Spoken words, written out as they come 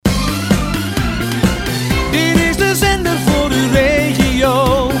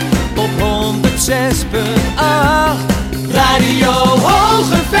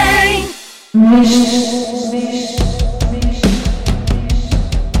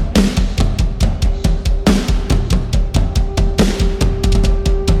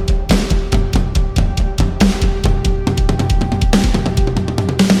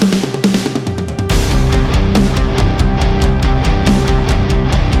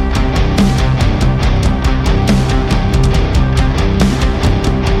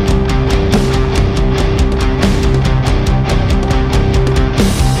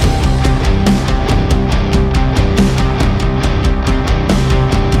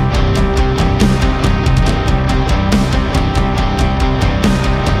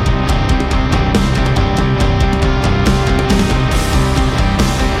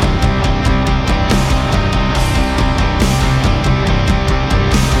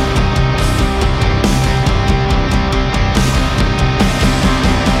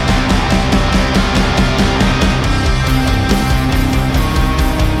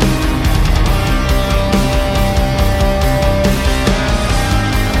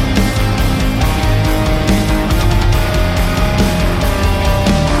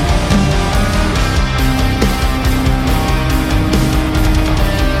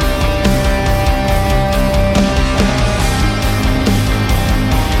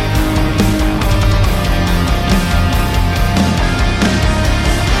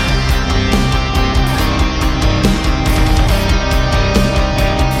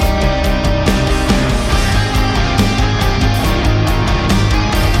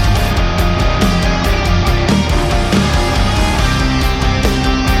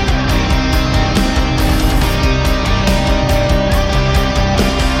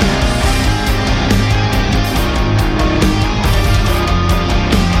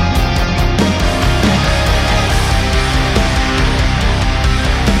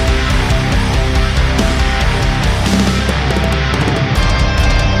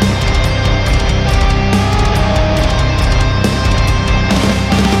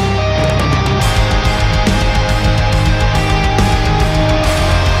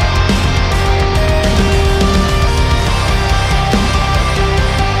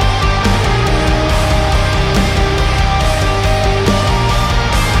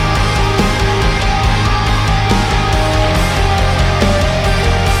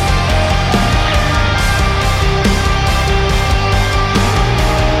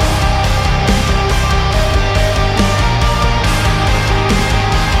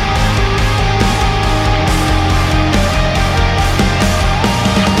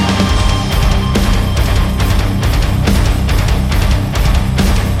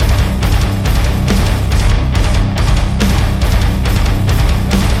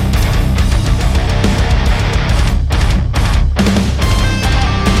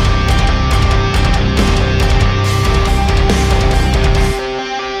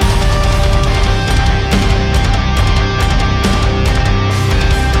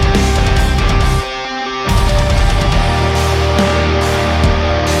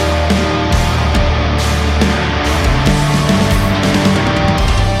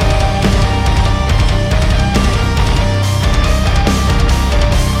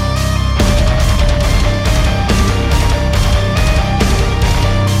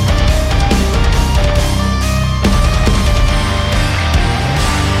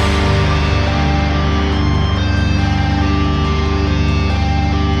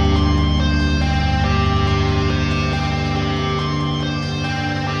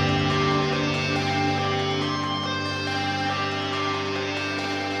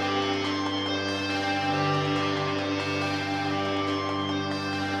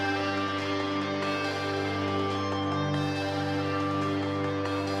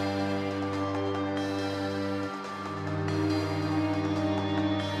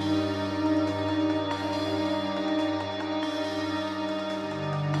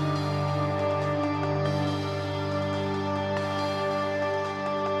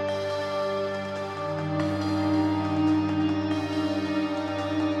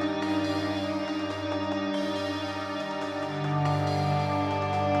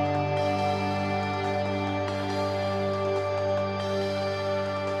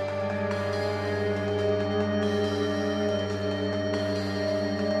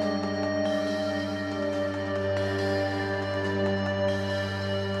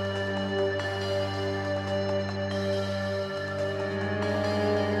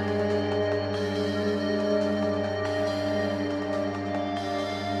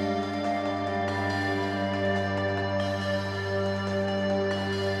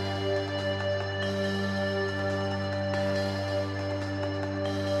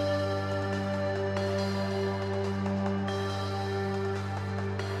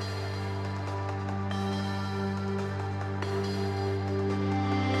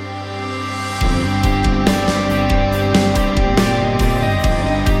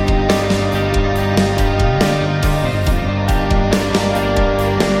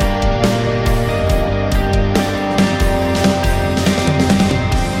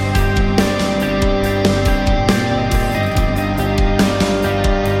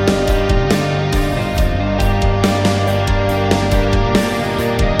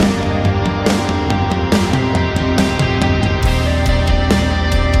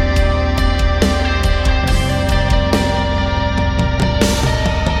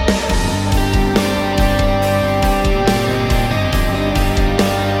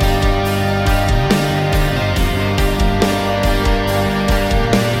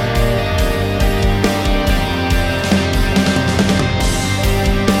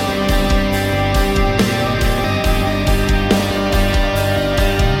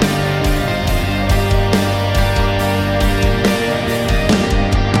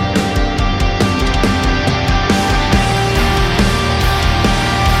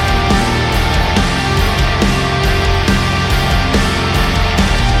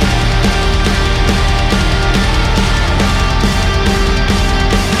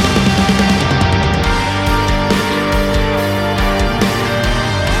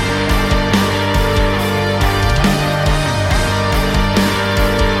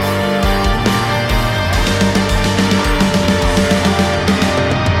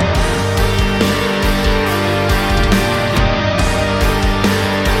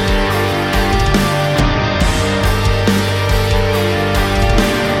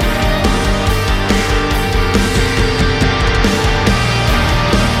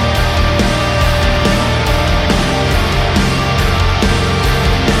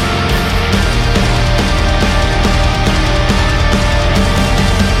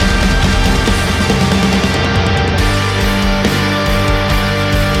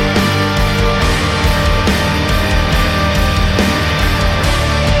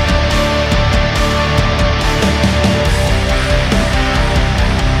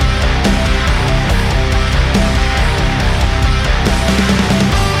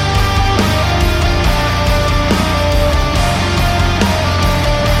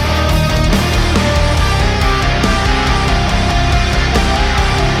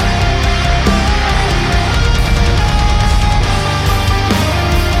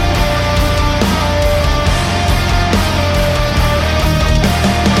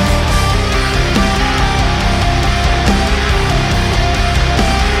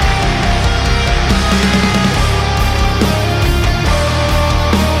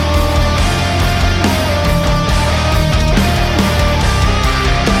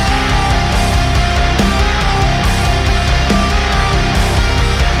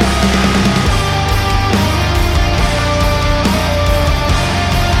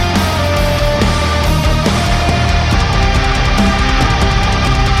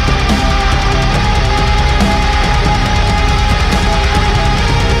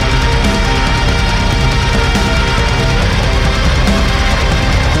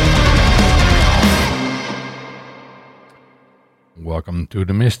Welcome to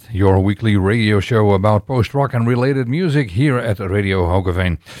The Mist, your weekly radio show about post-rock and related music here at Radio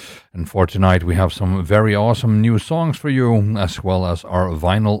Hogeveen. And for tonight we have some very awesome new songs for you, as well as our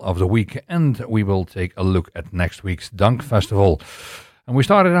vinyl of the week, and we will take a look at next week's Dunk Festival. And we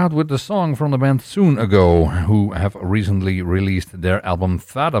started out with the song from the band Soonago, who have recently released their album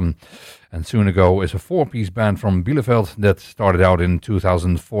Fathom. And Soonago is a four-piece band from Bielefeld that started out in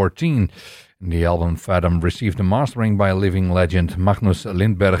 2014. The album Fathom received a mastering by living legend Magnus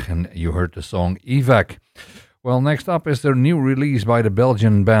Lindberg, and you heard the song Evac. Well, next up is their new release by the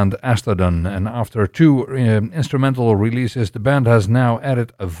Belgian band Astodan, and after two instrumental releases, the band has now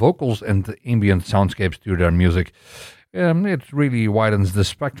added vocals and ambient soundscapes to their music. It really widens the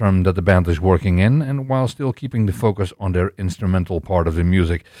spectrum that the band is working in, and while still keeping the focus on their instrumental part of the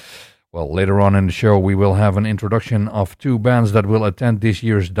music. Well, later on in the show we will have an introduction of two bands that will attend this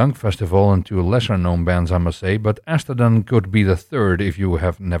year's Dunk Festival, and two lesser known bands I must say, but Astodan could be the third if you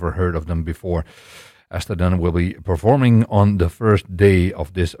have never heard of them before. Astodan will be performing on the first day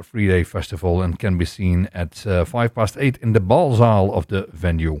of this 3-day festival and can be seen at 8:05 in the Ballzaal of the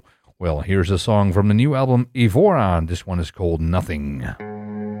venue. Well, here's a song from the new album Evora. This one is called Nothing.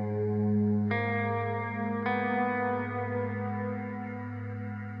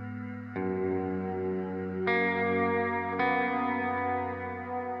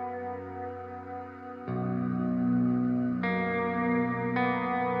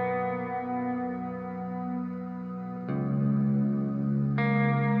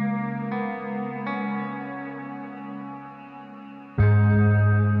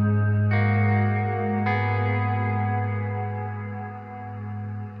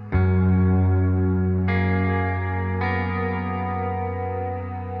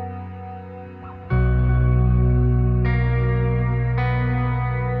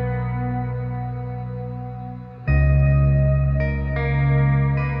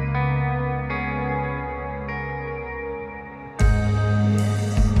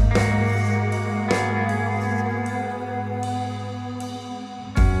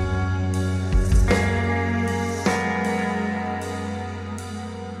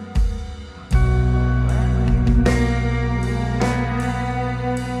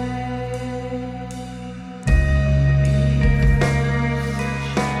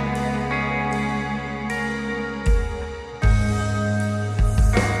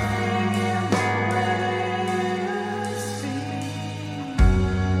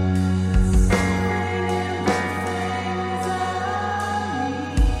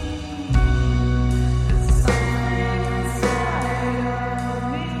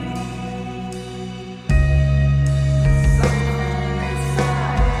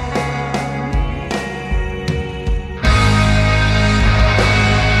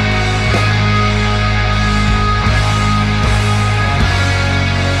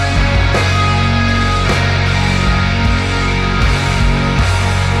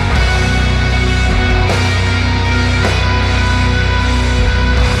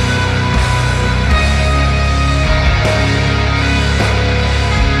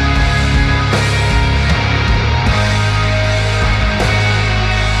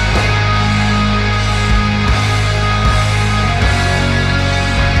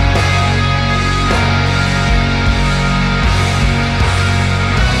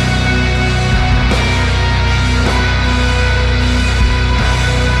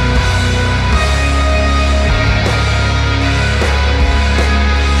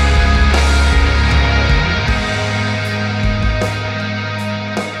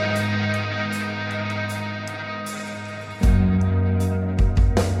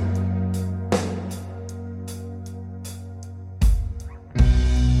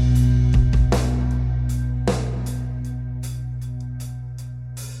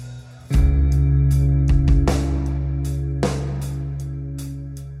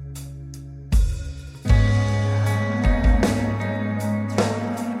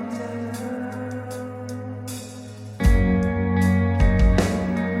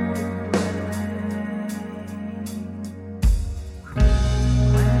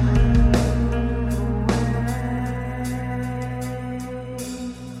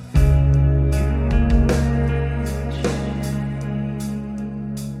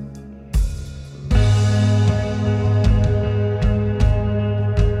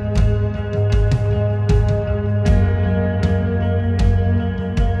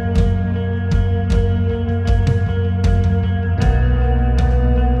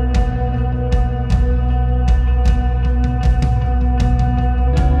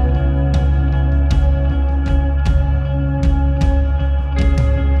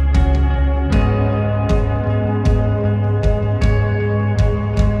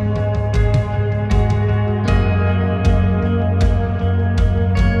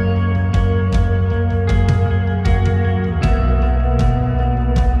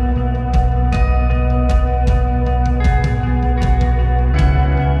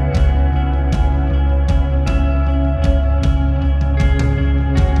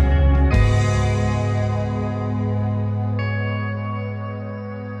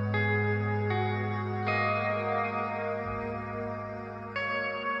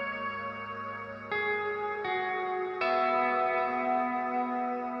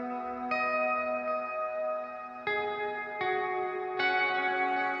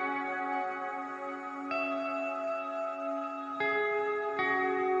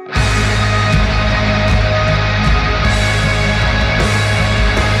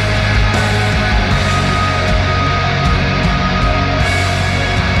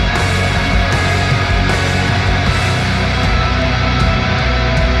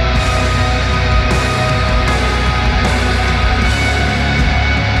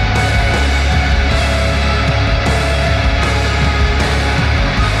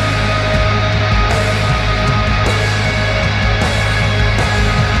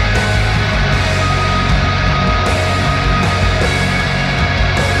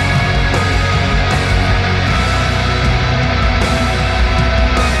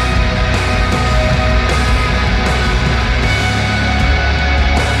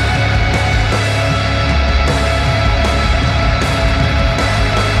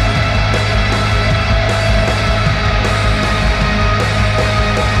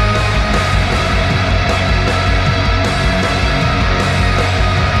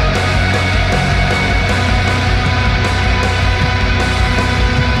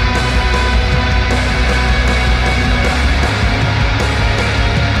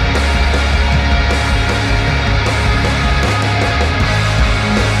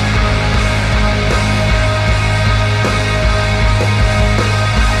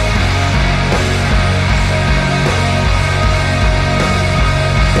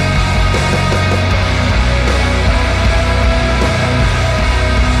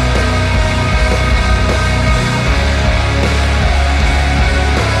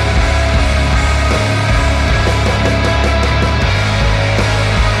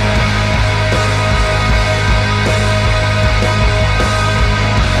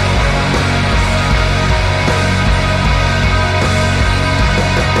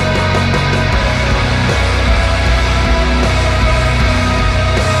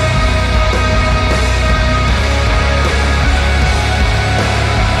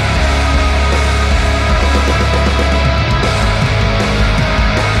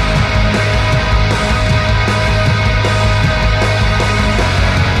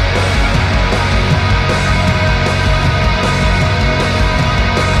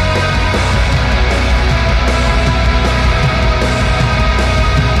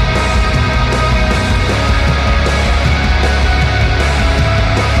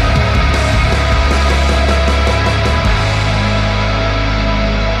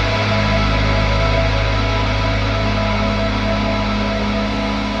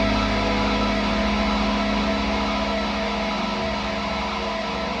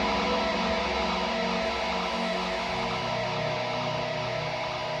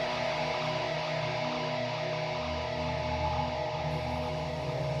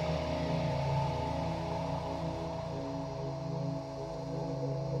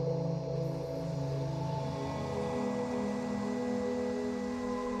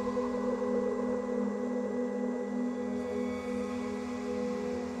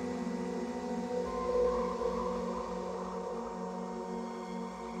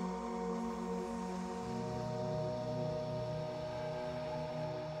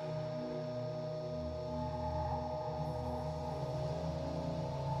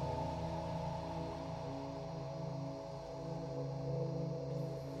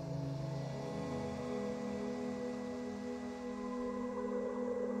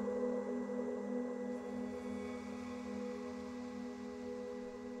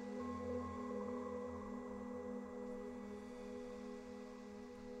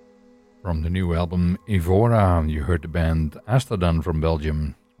 From the new album Evora, you heard the band Astodan from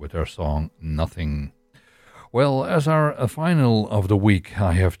Belgium with their song Nothing. Well, as our final of the week,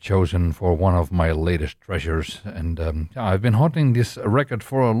 I have chosen for one of my latest treasures. And I've been hunting this record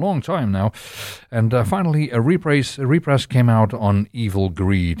for a long time now. And finally, a repress came out on Evil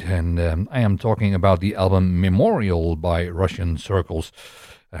Greed. And I am talking about the album Memorial by Russian Circles.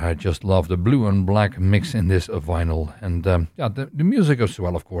 I just love the blue and black mix in this vinyl. And the music as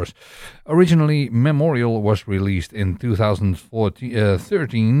well, of course. Originally, Memorial was released in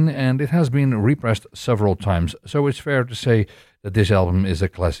 2013, and it has been repressed several times. So it's fair to say that this album is a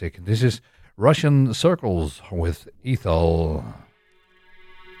classic. This is Russian Circles with Ethel.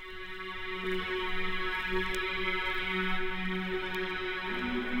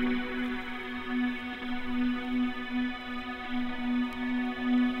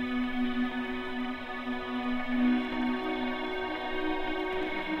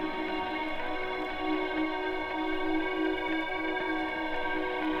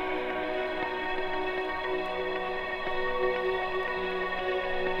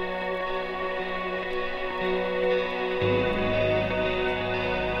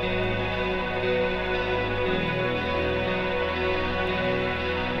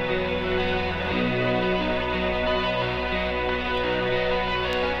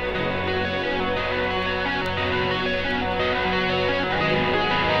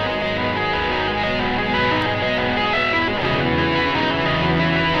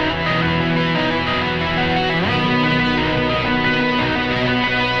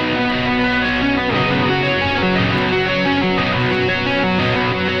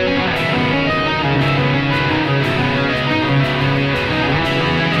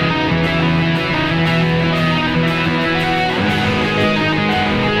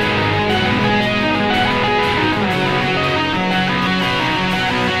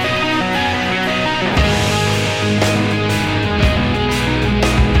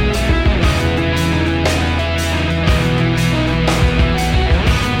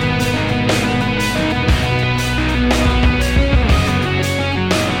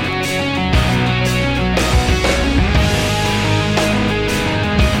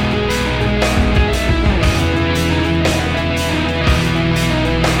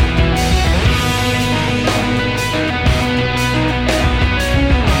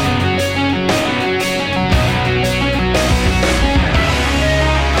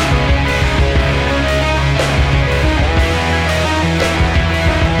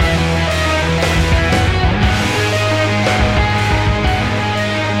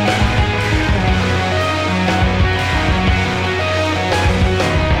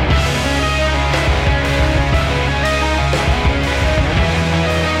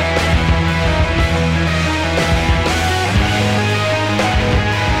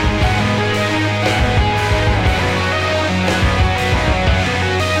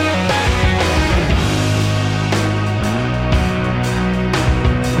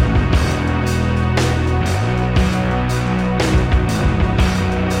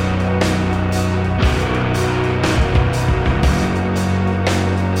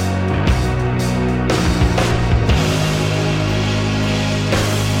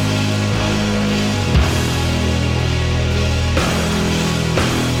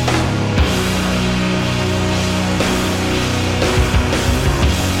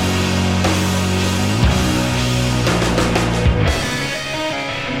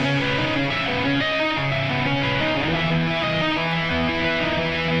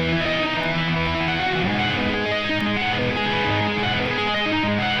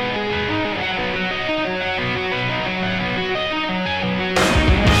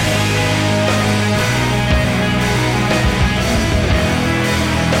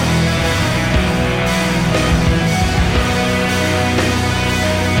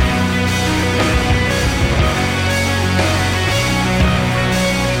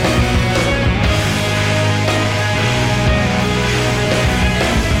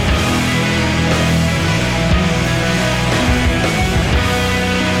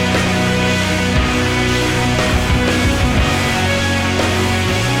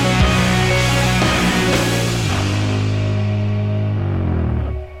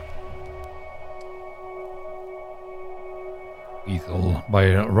 Ethel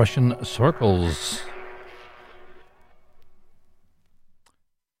by Russian Circles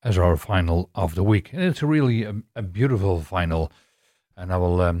as our final of the week. And it's really a beautiful final, and I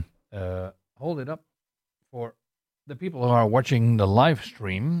will hold it up for the people who are watching the live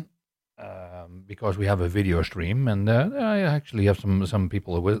stream, because we have a video stream, and I actually have some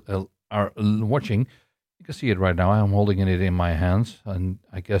people who are watching. You can see it right now. I'm holding it in my hands, and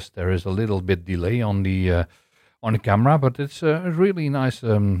I guess there is a little bit delay on the camera, but it's a really nice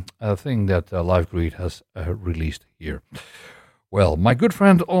thing that Live Greed has released here. Well, my good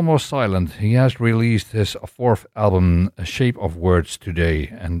friend Almost Silent, he has released his fourth album, Shape of Words, today.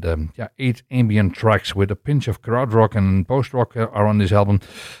 And 8 ambient tracks with a pinch of krautrock and post-rock are on this album.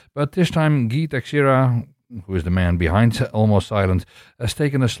 But this time, Guy Texera, who is the man behind Almost Silent, has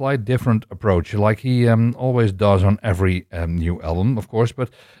taken a slight different approach, like he always does on every new album, of course. But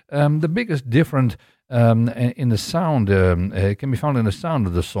the biggest difference in the sound can be found in the sound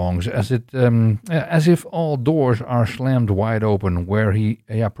of the songs, as if all doors are slammed wide open. Where he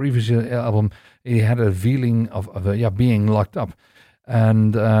previous album he had a feeling of being locked up.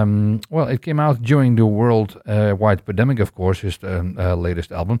 And, it came out during the worldwide pandemic, of course, his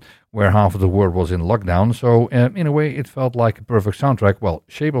latest album, where half of the world was in lockdown. So, in a way, it felt like a perfect soundtrack. Well,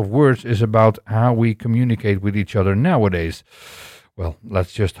 Shape of Words is about how we communicate with each other nowadays. Well,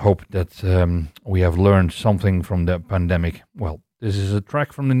 let's just hope that we have learned something from the pandemic. Well, this is a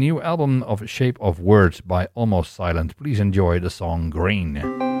track from the new album of Shape of Words by Almost Silent. Please enjoy the song Green.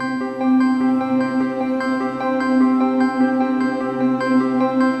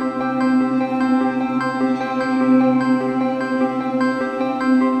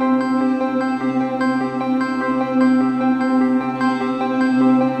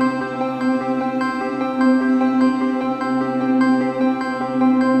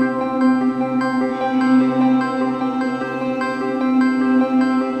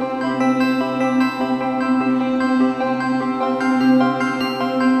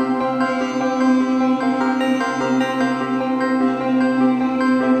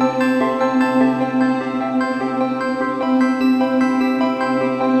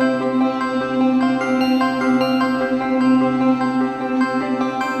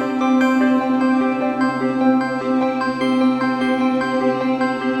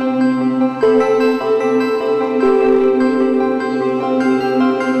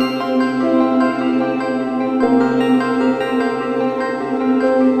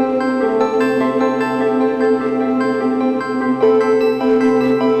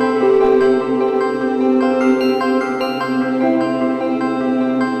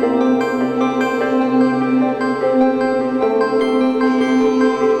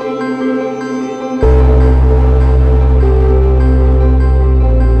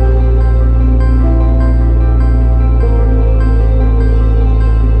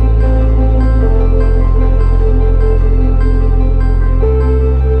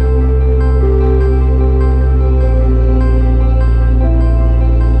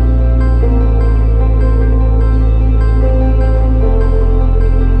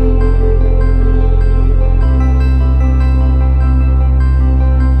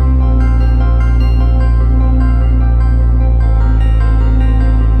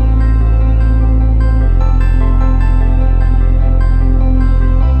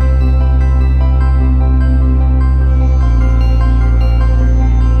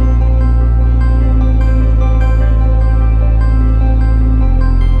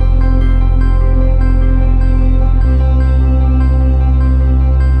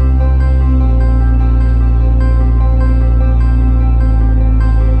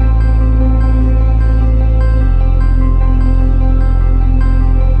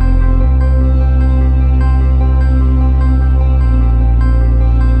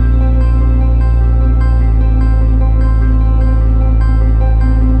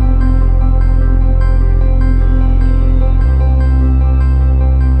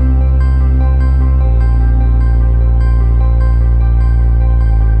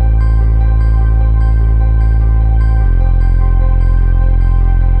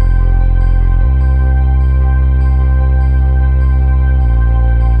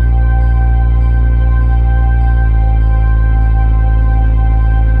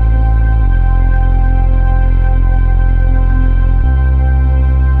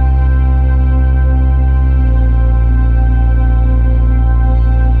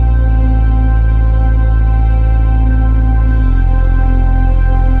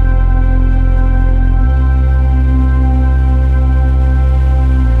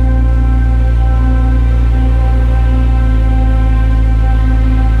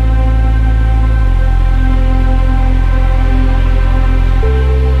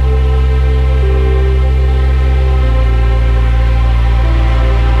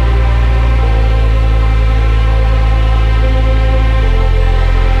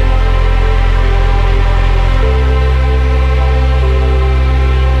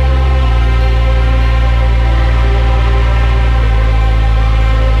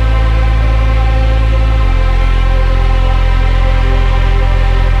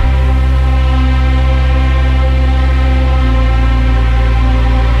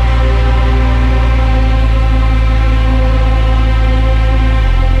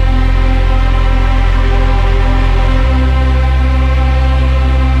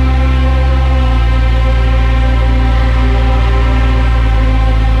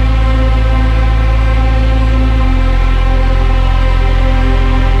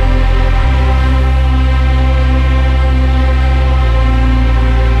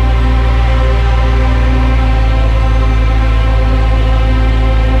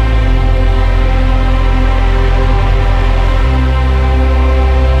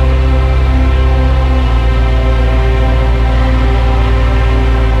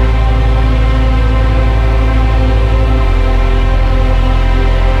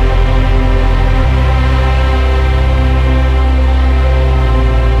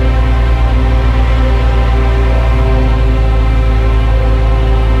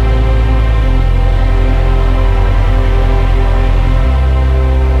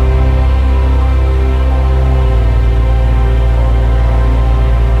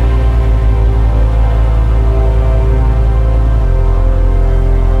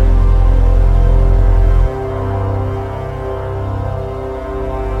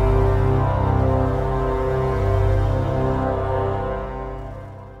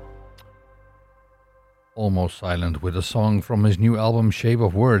 almost silent with a song from his new album Shape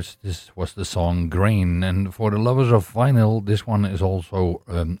of Words. This was the song Grain, and for the lovers of vinyl, this one is also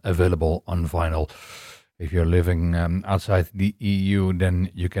available on vinyl. If you're living outside the EU, then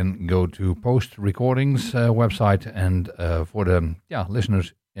you can go to Post Recordings website, and for the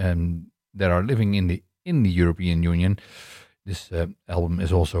listeners that are living in the European Union, this album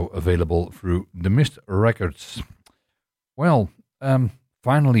is also available through The Mist Records. Well,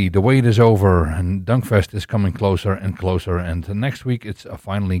 finally, the wait is over, and Dunkfest is coming closer and closer, and next week it's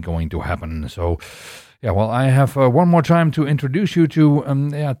finally going to happen. So, I have one more time to introduce you to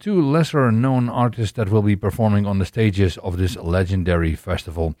two lesser-known artists that will be performing on the stages of this legendary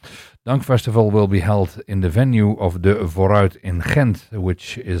festival. Dunk Festival will be held in the venue of the Vooruit in Ghent,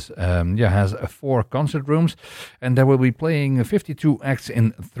 which is has 4 concert rooms, and they will be playing 52 acts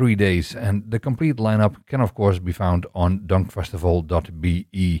in 3 days. And the complete lineup can, of course, be found on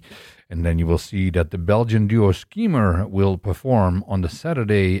dunkfestival.be. And then you will see that the Belgian duo Skemer will perform on the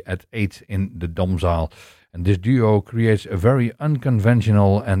Saturday at 8 in the Domzaal. And this duo creates a very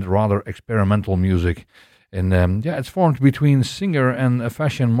unconventional and rather experimental music. And it's formed between singer and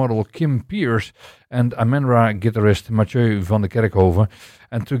fashion model Kim Pierce and Amenra guitarist Mathieu van der Kerkhoven.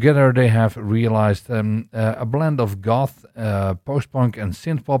 And together they have realized a blend of goth, post-punk and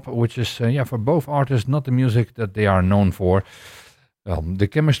synth-pop, which is, for both artists, not the music that they are known for. Well, the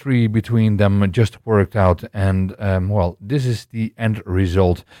chemistry between them just worked out, and this is the end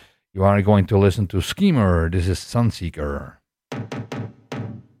result. You are going to listen to Skemer. This is Sunseeker.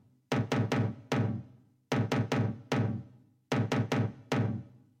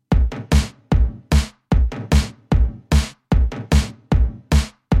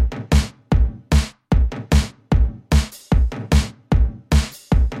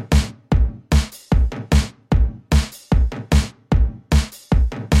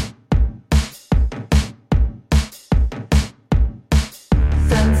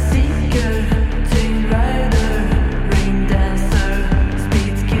 Sunseeker, Dream Rider, rain down.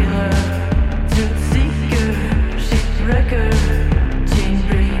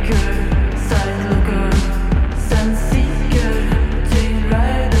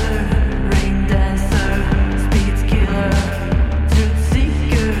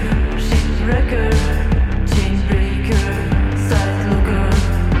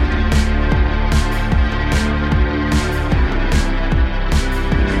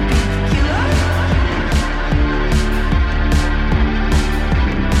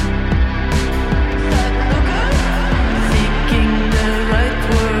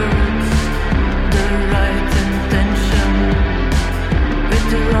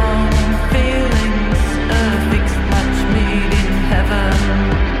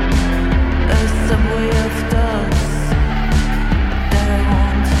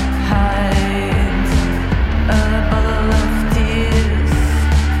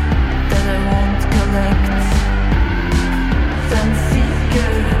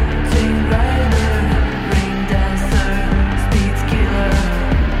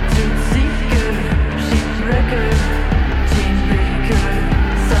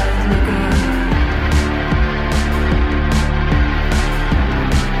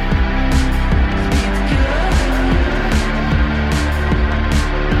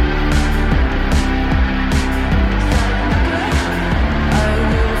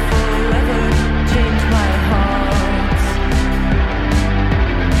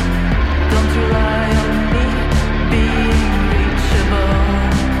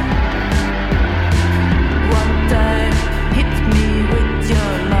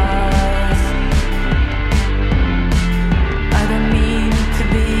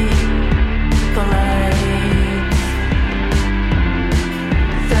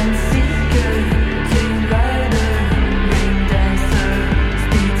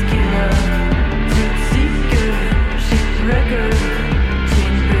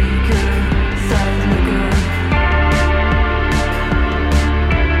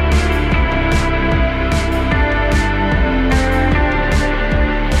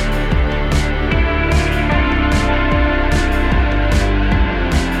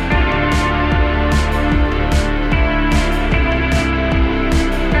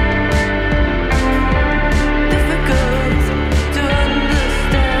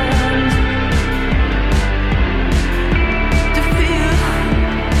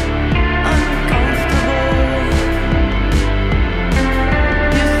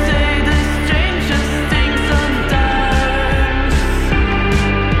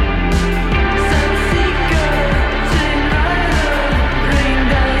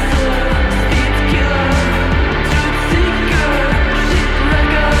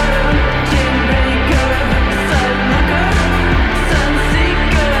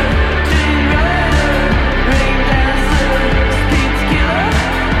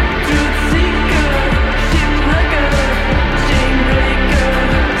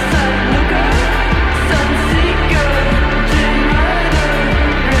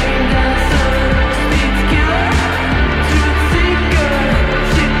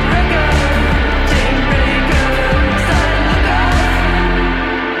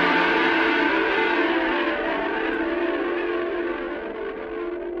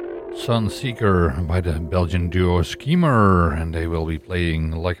 Sunseeker by the Belgian duo Skemer, and they will be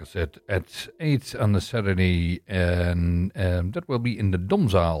playing, like I said, at 8 on the Saturday, and that will be in the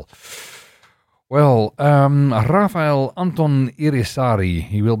Domzaal. Well, Rafael Anton Irisarri,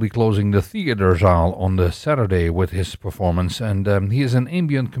 he will be closing the Theaterzaal on the Saturday with his performance, and he is an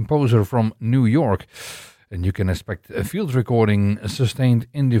ambient composer from New York. And you can expect a field recording, sustained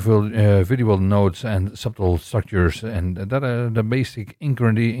individual notes and subtle structures, and that are the basic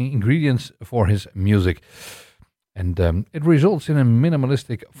ingredients for his music. And it results in a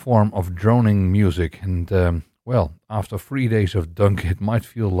minimalistic form of droning music. And, well, after 3 days of dunk, it might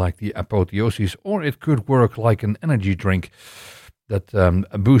feel like the apotheosis, or it could work like an energy drink that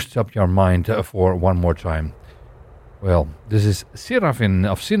boosts up your mind for one more time. Well, this is Serafin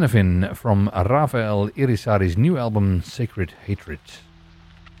of Cynefin from Rafael Irisarri's new album Sacred Hatred.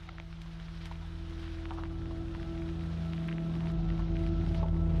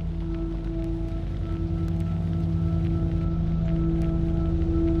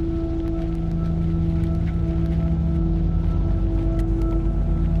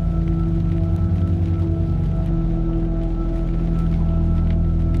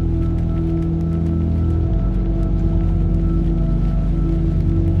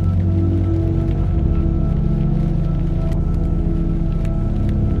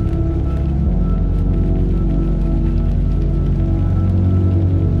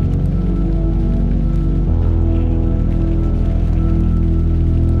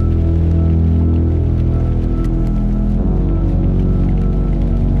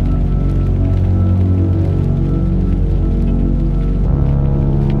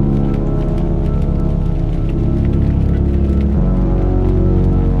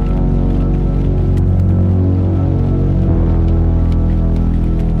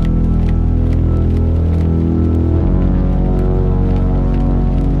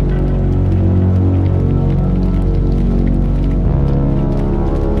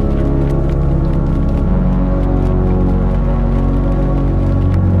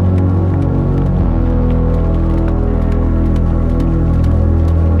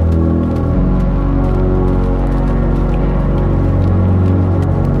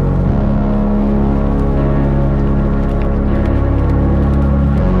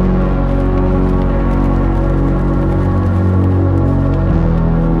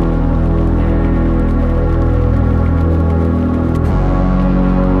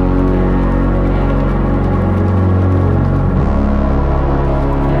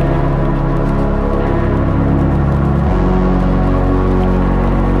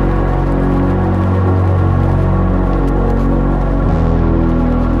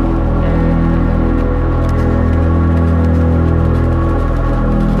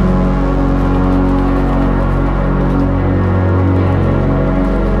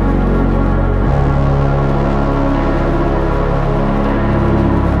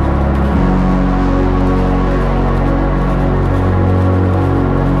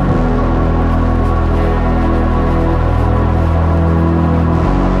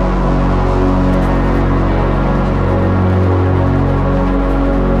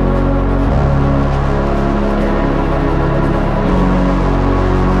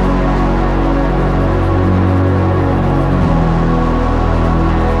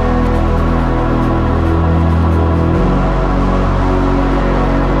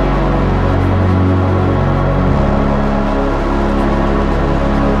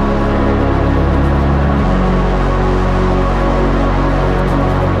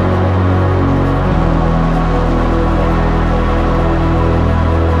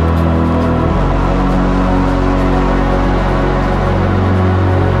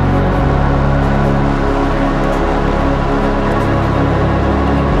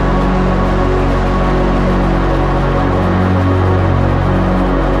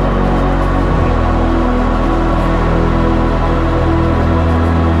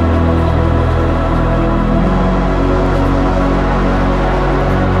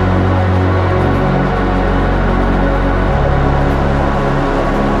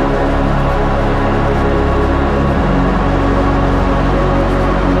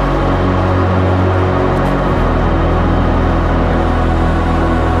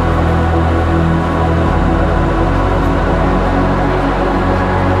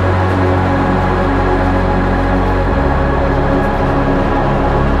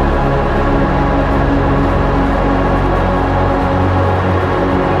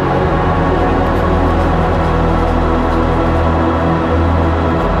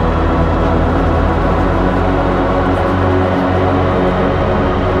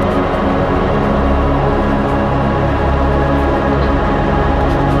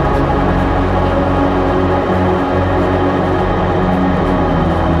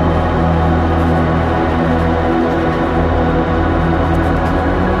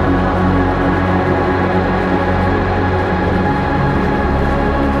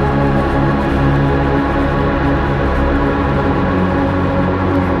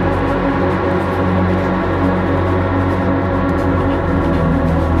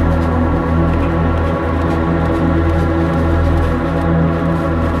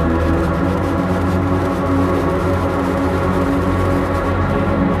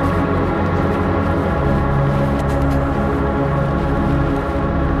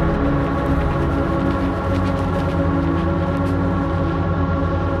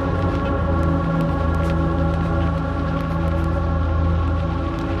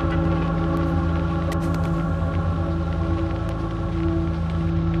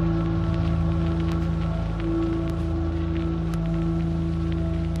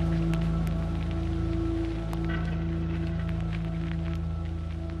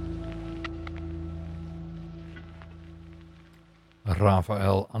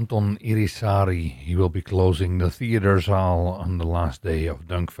 Rafael, Anton Irisarri. He will be closing the theater zaal on the last day of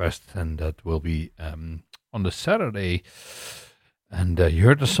Dunkfest, and that will be on the Saturday. And you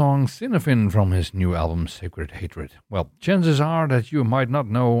heard the song Cynefin from his new album Sacred Hatred. Well, chances are that you might not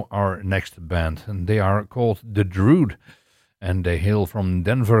know our next band, and they are called the Drood, and they hail from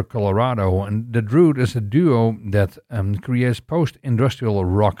Denver, Colorado. And the Drood is a duo that creates post-industrial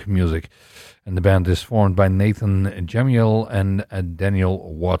rock music. And the band is formed by Nathan Jamiel and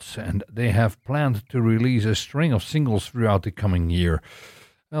Daniel Watts, and they have planned to release a string of singles throughout the coming year.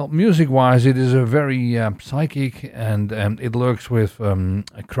 Well, music-wise, it is a very psychic, and it lurks with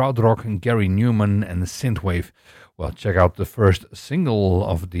krautrock, Gary Newman, and synthwave. Well, check out the first single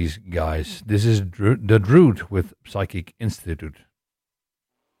of these guys. This is The Drood with Psychic Institute.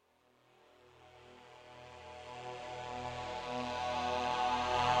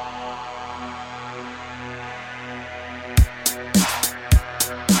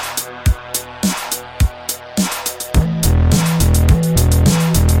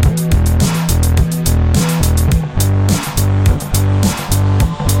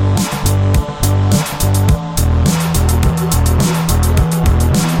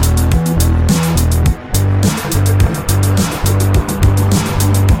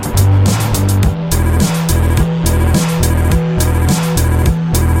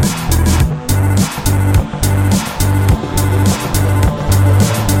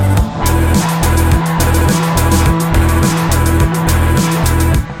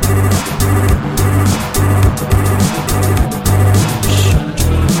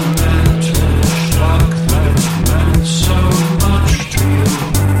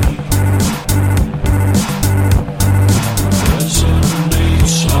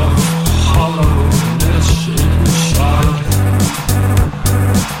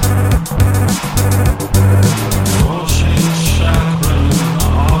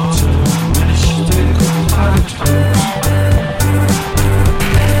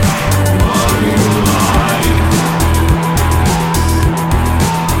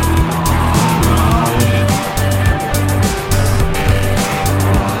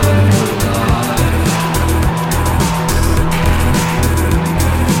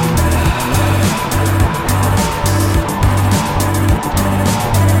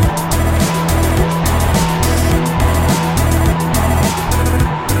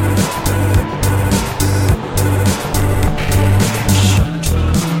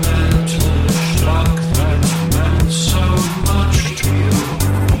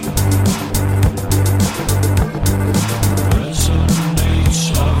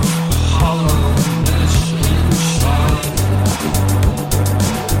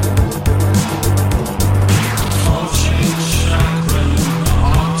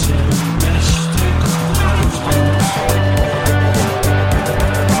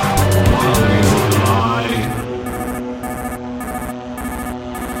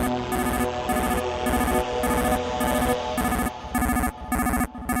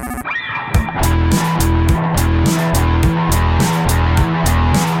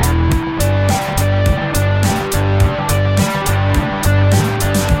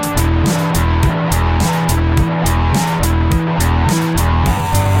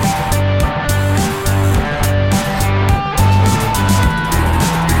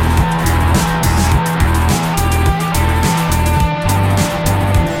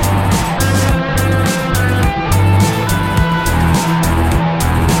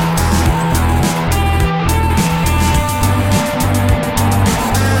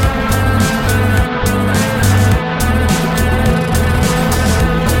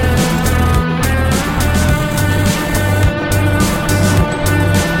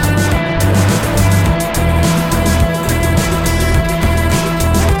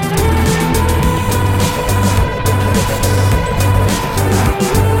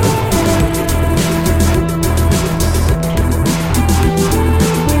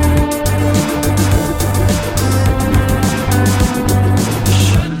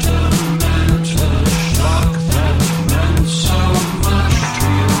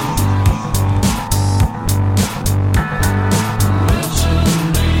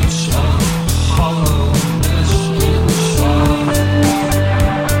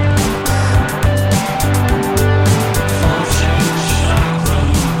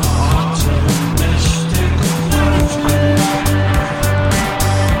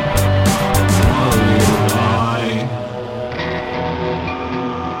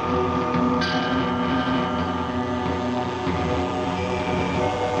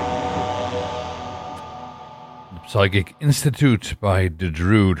 Psychic Institute by the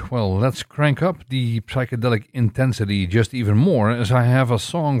Drood. Well, let's crank up the psychedelic intensity just even more, as I have a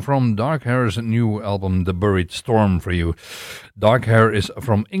song from Darkher's new album, The Buried Storm, for you. Darkher is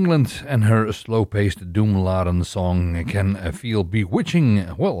from England, and her slow-paced, doom-laden song can feel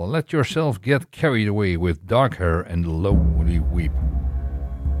bewitching. Well, let yourself get carried away with Darkher and Lowly Weep.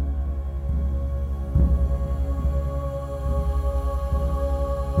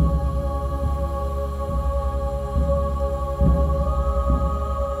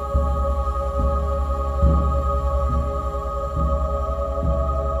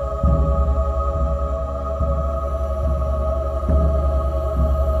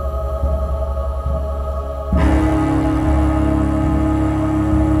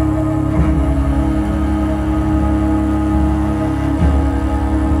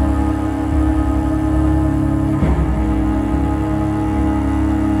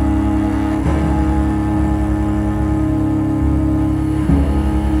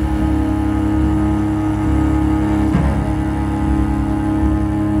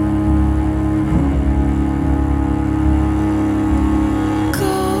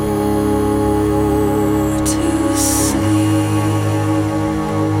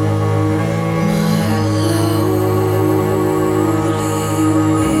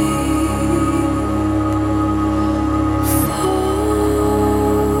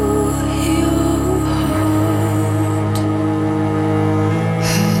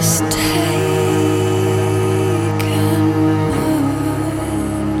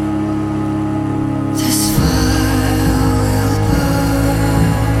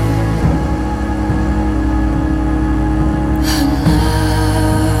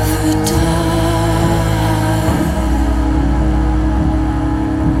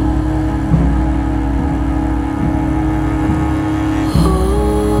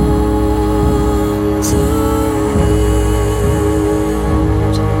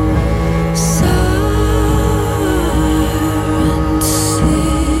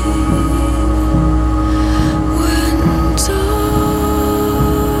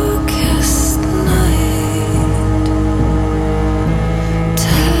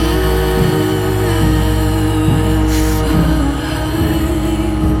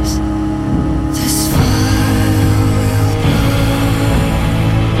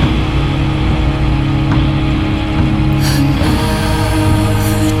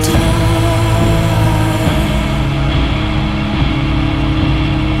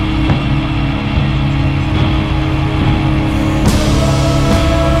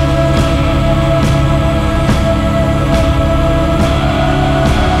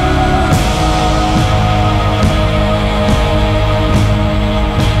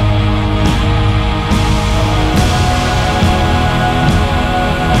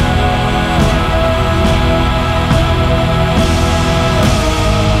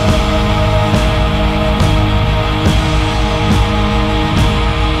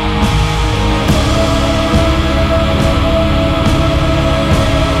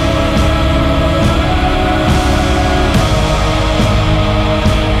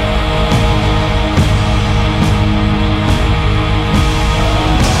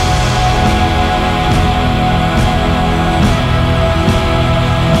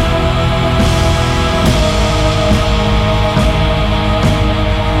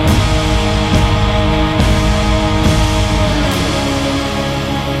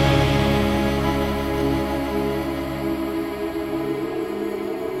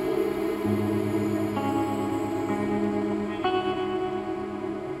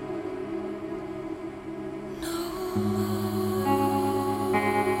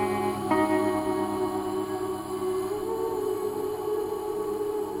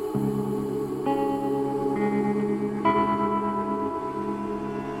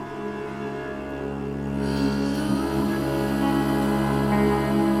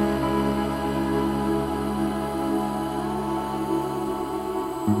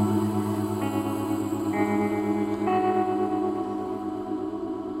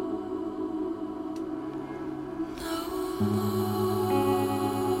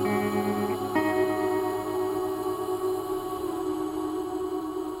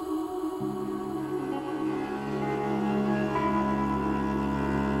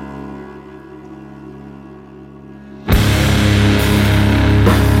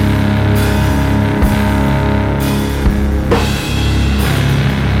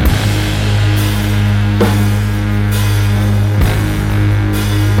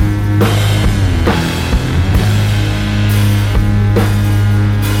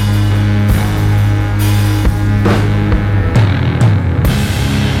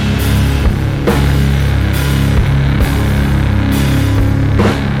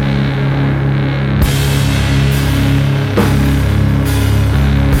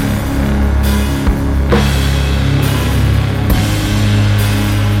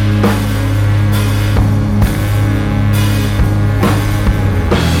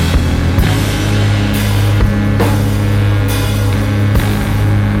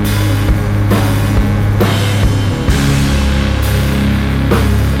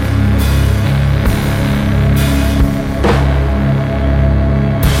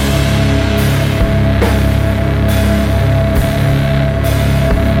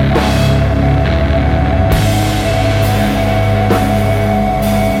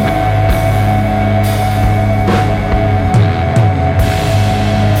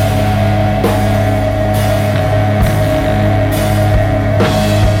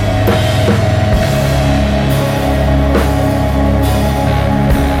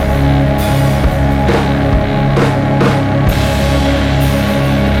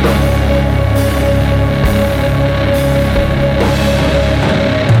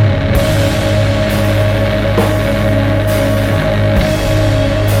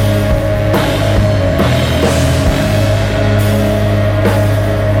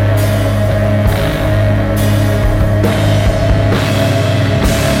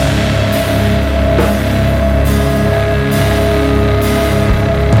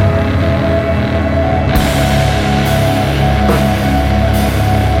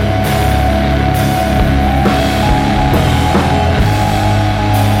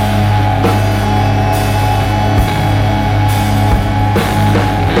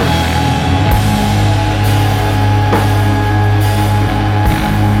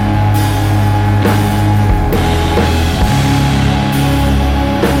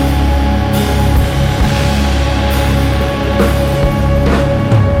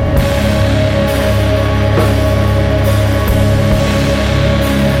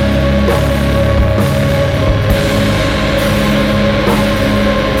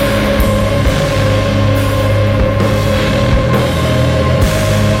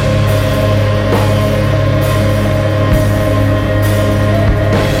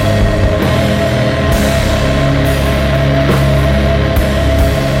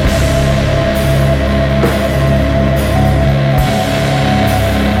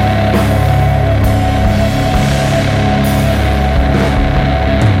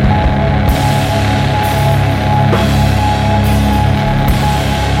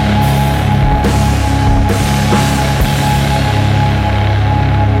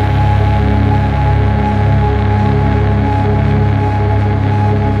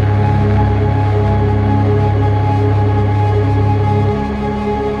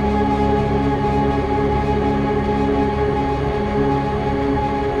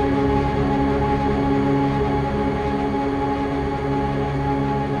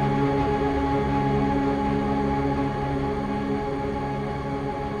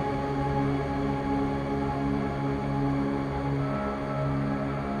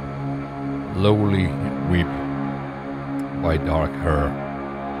 Lowly Weep by Darkher.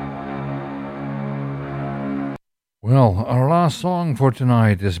 Well, our last song for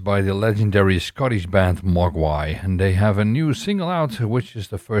tonight is by the legendary Scottish band Mogwai, and they have a new single out, which is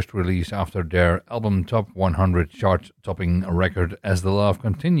the first release after their album Top 100 chart-topping record As the Love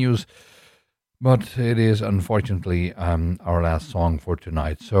Continues. But it is unfortunately our last song for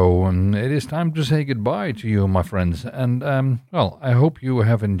tonight, so it is time to say goodbye to you, my friends. And well, I hope you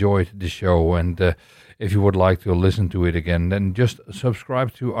have enjoyed the show, and if you would like to listen to it again, then just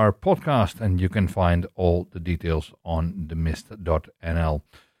subscribe to our podcast, and you can find all the details on themist.nl.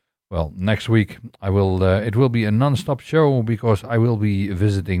 Well, next week it will be a non-stop show because I will be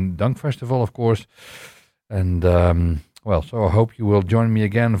visiting Dunk Festival, of course, and well, so I hope you will join me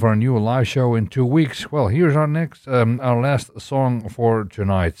again for a new live show in 2 weeks. Well, here's our last song for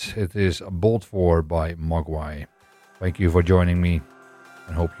tonight. It is Boltfor by Mogwai. Thank you for joining me,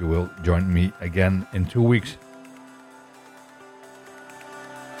 and hope you will join me again in 2 weeks.